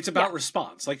happen. It's about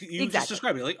response. Like you just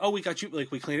described it. Like, oh, we got you.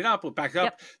 Like we cleaned it up. We'll back up.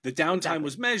 Yep. The downtime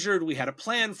was measured. We had a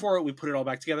plan for it. We put it all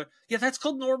back together. Yeah, that's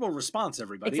called normal response,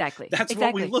 everybody. Exactly. That's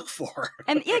what we look for.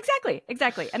 And exactly.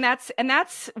 And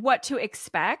that's what to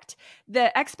expect.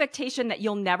 The expectation that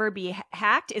you'll never be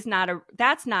hacked is not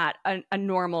a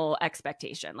normal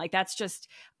expectation. Like that's just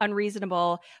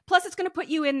unreasonable. Plus it's going to put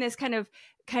you in this kind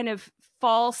of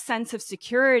false sense of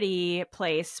security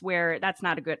place where that's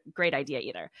not a great idea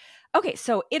either. Okay,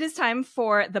 so it is time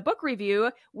for the book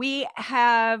review. We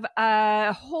have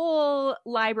a whole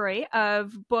library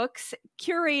of books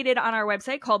curated on our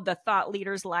website called the Thought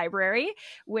Leaders Library,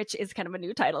 which is kind of a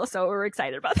new title, so we're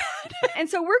excited about that. And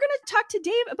so we're going to talk to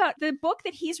Dave about the book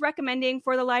that he's recommending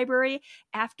for the library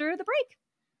after the break.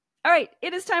 All right,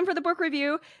 it is time for the book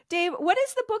review. Dave, what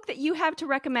is the book that you have to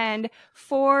recommend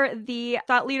for the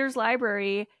Thought Leaders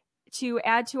Library to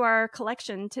add to our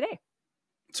collection today?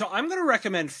 So I'm going to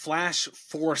recommend Flash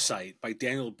Foresight by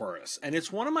Daniel Burrus. And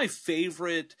it's one of my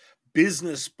favorite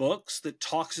business books that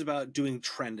talks about doing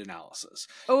trend analysis.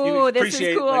 Oh, this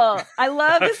is cool. I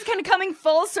love this. Is kind of coming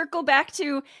full circle back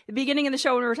to the beginning of the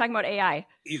show when we were talking about AI.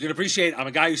 You can appreciate I'm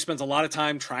a guy who spends a lot of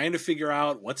time trying to figure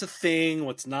out what's a thing,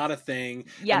 what's not a thing.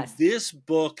 Yes. And this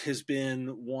book has been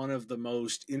one of the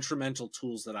most instrumental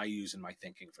tools that I use in my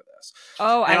thinking for this.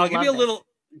 Oh, and I'll give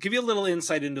you a little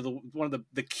insight into one of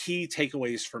the key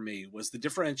takeaways for me was the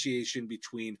differentiation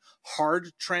between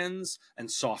hard trends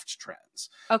and soft trends.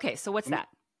 Okay, so what's that?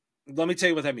 let me tell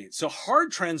you what that means. So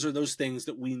hard trends are those things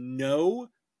that we know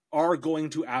are going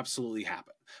to absolutely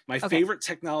happen. My favorite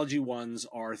technology ones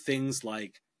are things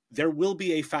like there will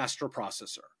be a faster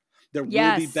processor. There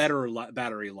will be better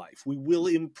battery life. We will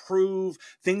improve.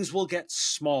 Things will get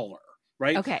smaller,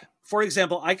 right? Okay. For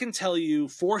example, I can tell you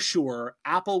for sure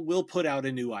Apple will put out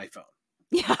a new iPhone.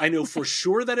 Yeah. I know for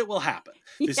sure that it will happen.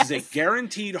 This is a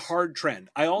guaranteed hard trend.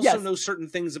 I also know certain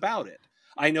things about it.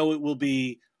 I know it will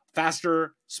be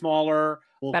faster, smaller,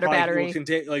 better battery,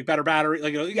 better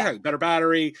battery, better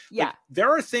battery. Yeah. Like,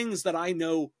 there are things that I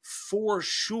know for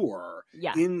sure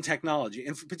in technology,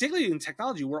 and particularly in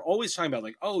technology, we're always talking about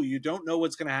like, oh, you don't know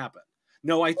what's going to happen.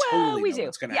 No, I totally know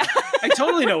what's going to happen. I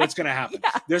totally know what's going to happen.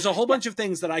 There's a whole bunch of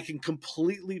things that I can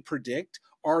completely predict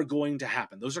are going to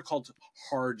happen. Those are called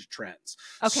hard trends.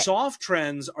 Soft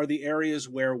trends are the areas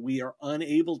where we are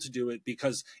unable to do it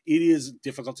because it is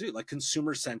difficult to do. Like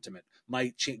consumer sentiment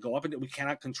might go up and we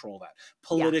cannot control that.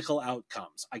 Political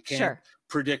outcomes, I can't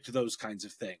predict those kinds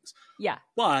of things. Yeah.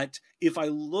 But if I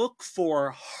look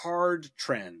for hard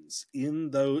trends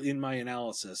in my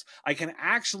analysis, I can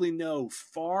actually know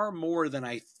far more than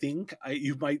I think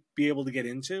you might be able to get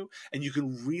into. And you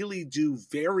can really do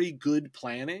very good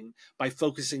planning by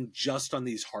focusing just on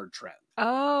these hard trends.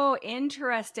 Oh,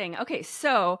 interesting. Okay.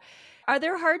 So are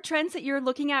there hard trends that you're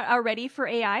looking at already for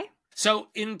AI? So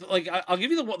I'll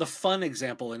give you the fun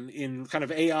example in kind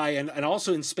of AI and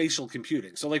also in spatial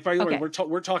computing. So like, by the way,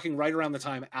 we're talking right around the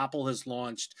time Apple has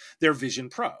launched their Vision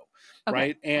Pro,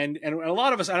 right? And a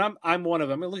lot of us, and I'm one of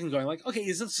them, are looking going like, okay,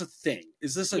 is this a thing?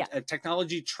 Is this a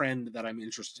technology trend that I'm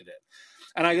interested in?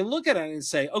 And I can look at it and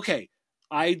say, okay,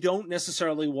 I don't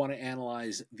necessarily want to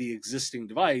analyze the existing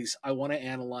device. I want to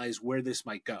analyze where this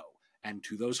might go. And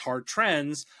to those hard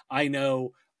trends, I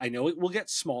know it will get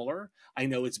smaller. I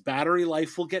know its battery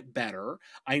life will get better.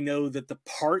 I know that the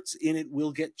parts in it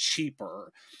will get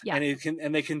cheaper, and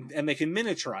they can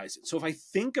miniaturize it. So if I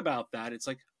think about that, it's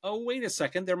like, oh, wait a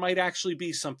second, there might actually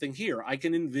be something here. I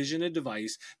can envision a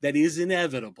device that is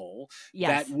inevitable,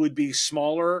 that would be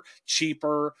smaller,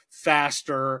 cheaper,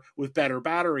 faster, with better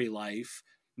battery life.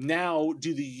 Now,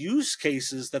 do the use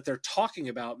cases that they're talking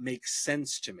about make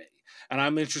sense to me? And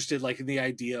I'm interested like in the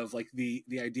idea of like the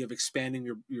idea of expanding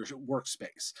your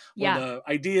workspace. One of the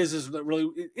ideas is that really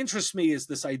interests me is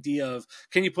this idea of,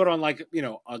 can you put on like,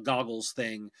 a goggles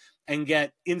thing and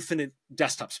get infinite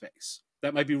desktop space?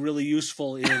 That might be really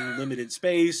useful in limited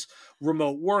space,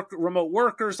 remote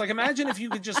workers. Like imagine if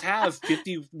you could just have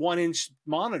 51-inch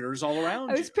monitors all around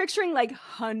you. I was picturing like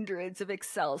hundreds of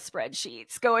Excel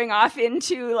spreadsheets going off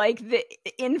into like the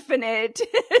infinite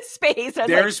space.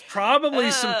 There's probably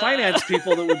some finance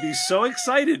people that would be so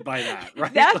excited by that,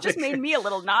 right? That just made me a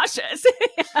little nauseous.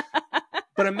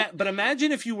 But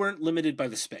imagine if you weren't limited by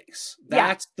the space.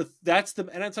 That's the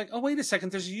and it's like, oh, wait a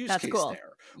second, there's a use case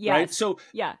there. Yes. Right? So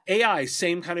AI,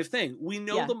 same kind of thing. We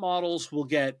know the models will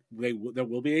there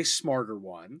will be a smarter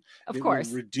one. Of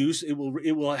course. It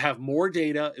will have more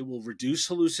data, it will reduce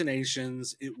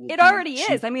hallucinations, it already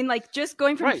is. I mean, like just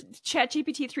going from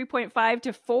ChatGPT 3.5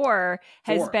 to 4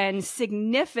 has been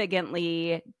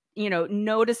significantly,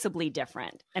 noticeably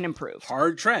different and improved.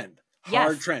 Hard trend.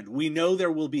 We know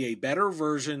there will be a better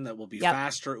version that will be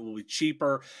faster. It will be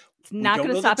cheaper. It's not going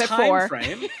to stop at 4.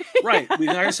 Frame. Right. We're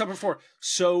not going to stop at 4.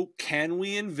 So can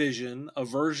we envision a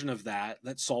version of that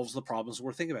solves the problems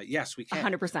we're thinking about? Yes, we can.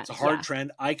 100%. It's a hard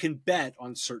trend. I can bet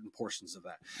on certain portions of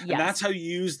that. And that's how you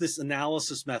use this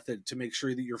analysis method to make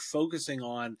sure that you're focusing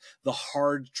on the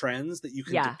hard trends that you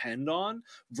can depend on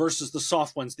versus the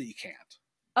soft ones that you can't.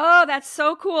 Oh, that's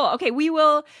so cool. Okay, we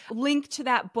will link to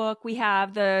that book. We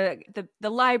have the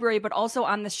library, but also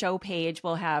on the show page,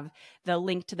 we'll have the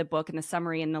link to the book and the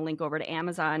summary and the link over to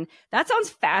Amazon. That sounds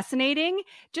fascinating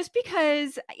just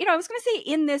because, I was going to say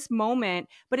in this moment,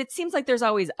 but it seems like there's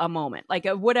always a moment, like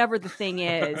whatever the thing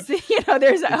is,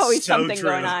 there's always something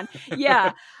going on.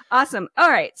 Yeah. Awesome. All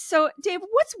right. So Dave,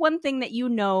 what's one thing that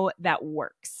that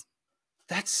works?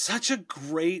 That's such a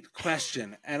great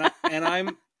question. And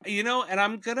I'm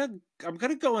I'm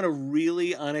gonna go in a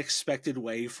really unexpected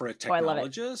way for a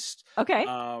technologist. Okay.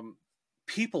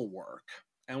 People work.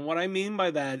 And what I mean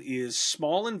by that is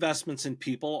small investments in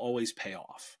people always pay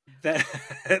off.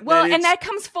 And that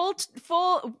comes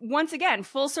full once again,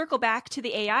 full circle back to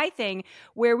the AI thing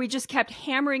where we just kept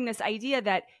hammering this idea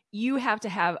that you have to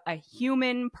have a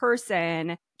human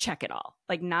person check it all.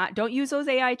 Like don't use those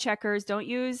AI checkers. Don't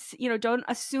use, don't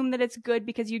assume that it's good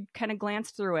because you kind of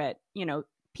glance through it,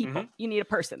 people. You need a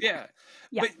person. Yeah.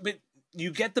 But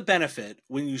you get the benefit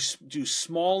when you do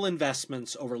small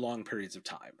investments over long periods of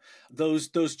time. Those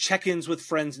check-ins with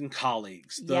friends and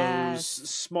colleagues, those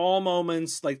small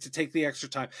moments, like to take the extra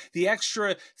time, the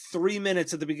extra 3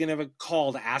 minutes at the beginning of a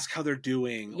call to ask how they're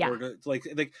doing, or to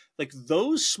like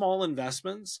those small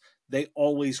investments, they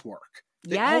always work.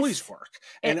 They always work.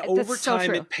 And over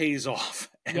time, it pays off.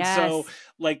 And so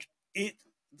like it,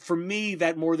 for me,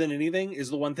 that more than anything is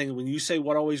the one thing when you say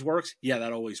what always works,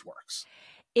 that always works.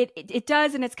 It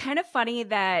does. And it's kind of funny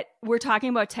that we're talking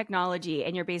about technology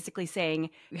and you're basically saying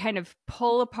kind of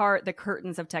pull apart the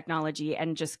curtains of technology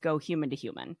and just go human to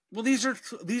human. Well, these are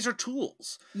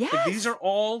tools. Yes. Like, these are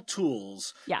all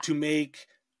tools to make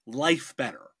life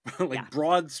better.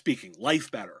 Broad speaking,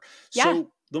 life better.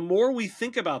 So the more we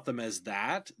think about them as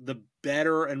that, the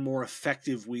better and more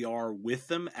effective we are with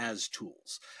them as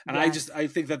tools. And I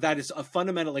think that is a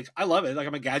fundamental, like, I love it. Like,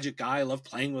 I'm a gadget guy. I love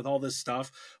playing with all this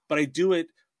stuff, but I do it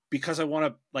because I want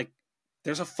to, like,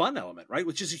 there's a fun element, right?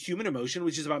 Which is a human emotion,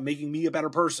 which is about making me a better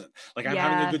person. Like, I'm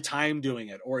having a good time doing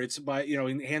it, or it's by,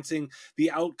 enhancing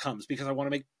the outcomes because I want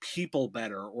to make people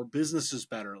better or businesses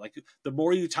better. Like, the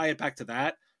more you tie it back to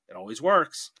that, it always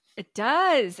works. It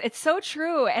does. It's so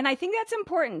true. And I think that's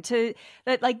important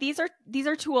that like these are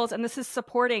tools, and this is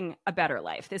supporting a better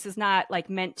life. This is not like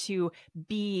meant to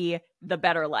be the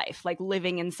better life, like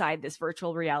living inside this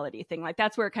virtual reality thing. Like,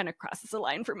 that's where it kind of crosses the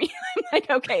line for me. I'm like,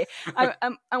 okay,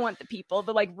 I want the people,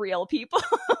 the like real people.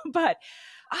 But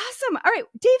awesome. All right,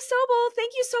 Dave Sobel,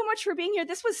 thank you so much for being here.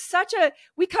 This was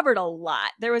we covered a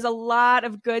lot. There was a lot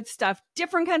of good stuff,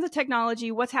 different kinds of technology,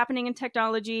 what's happening in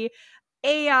technology,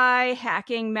 AI,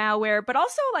 hacking, malware, but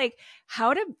also like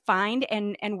how to find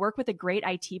and work with a great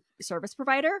IT service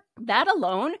provider. That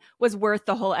alone was worth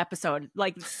the whole episode.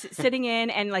 Like sitting in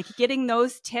and like getting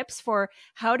those tips for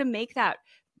how to make that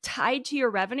tied to your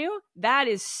revenue. That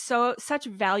is such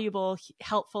valuable,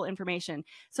 helpful information.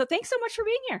 So thanks so much for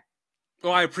being here.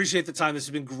 Well, I appreciate the time. This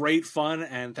has been great fun,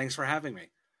 and thanks for having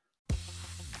me.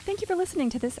 Thank you for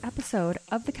listening to this episode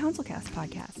of the CouncilCast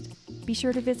podcast. Be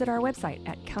sure to visit our website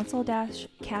at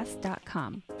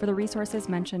council-cast.com for the resources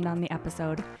mentioned on the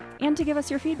episode and to give us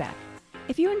your feedback.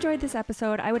 If you enjoyed this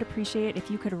episode, I would appreciate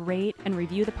if you could rate and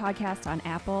review the podcast on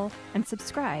Apple and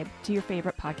subscribe to your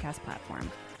favorite podcast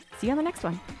platform. See you on the next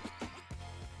one.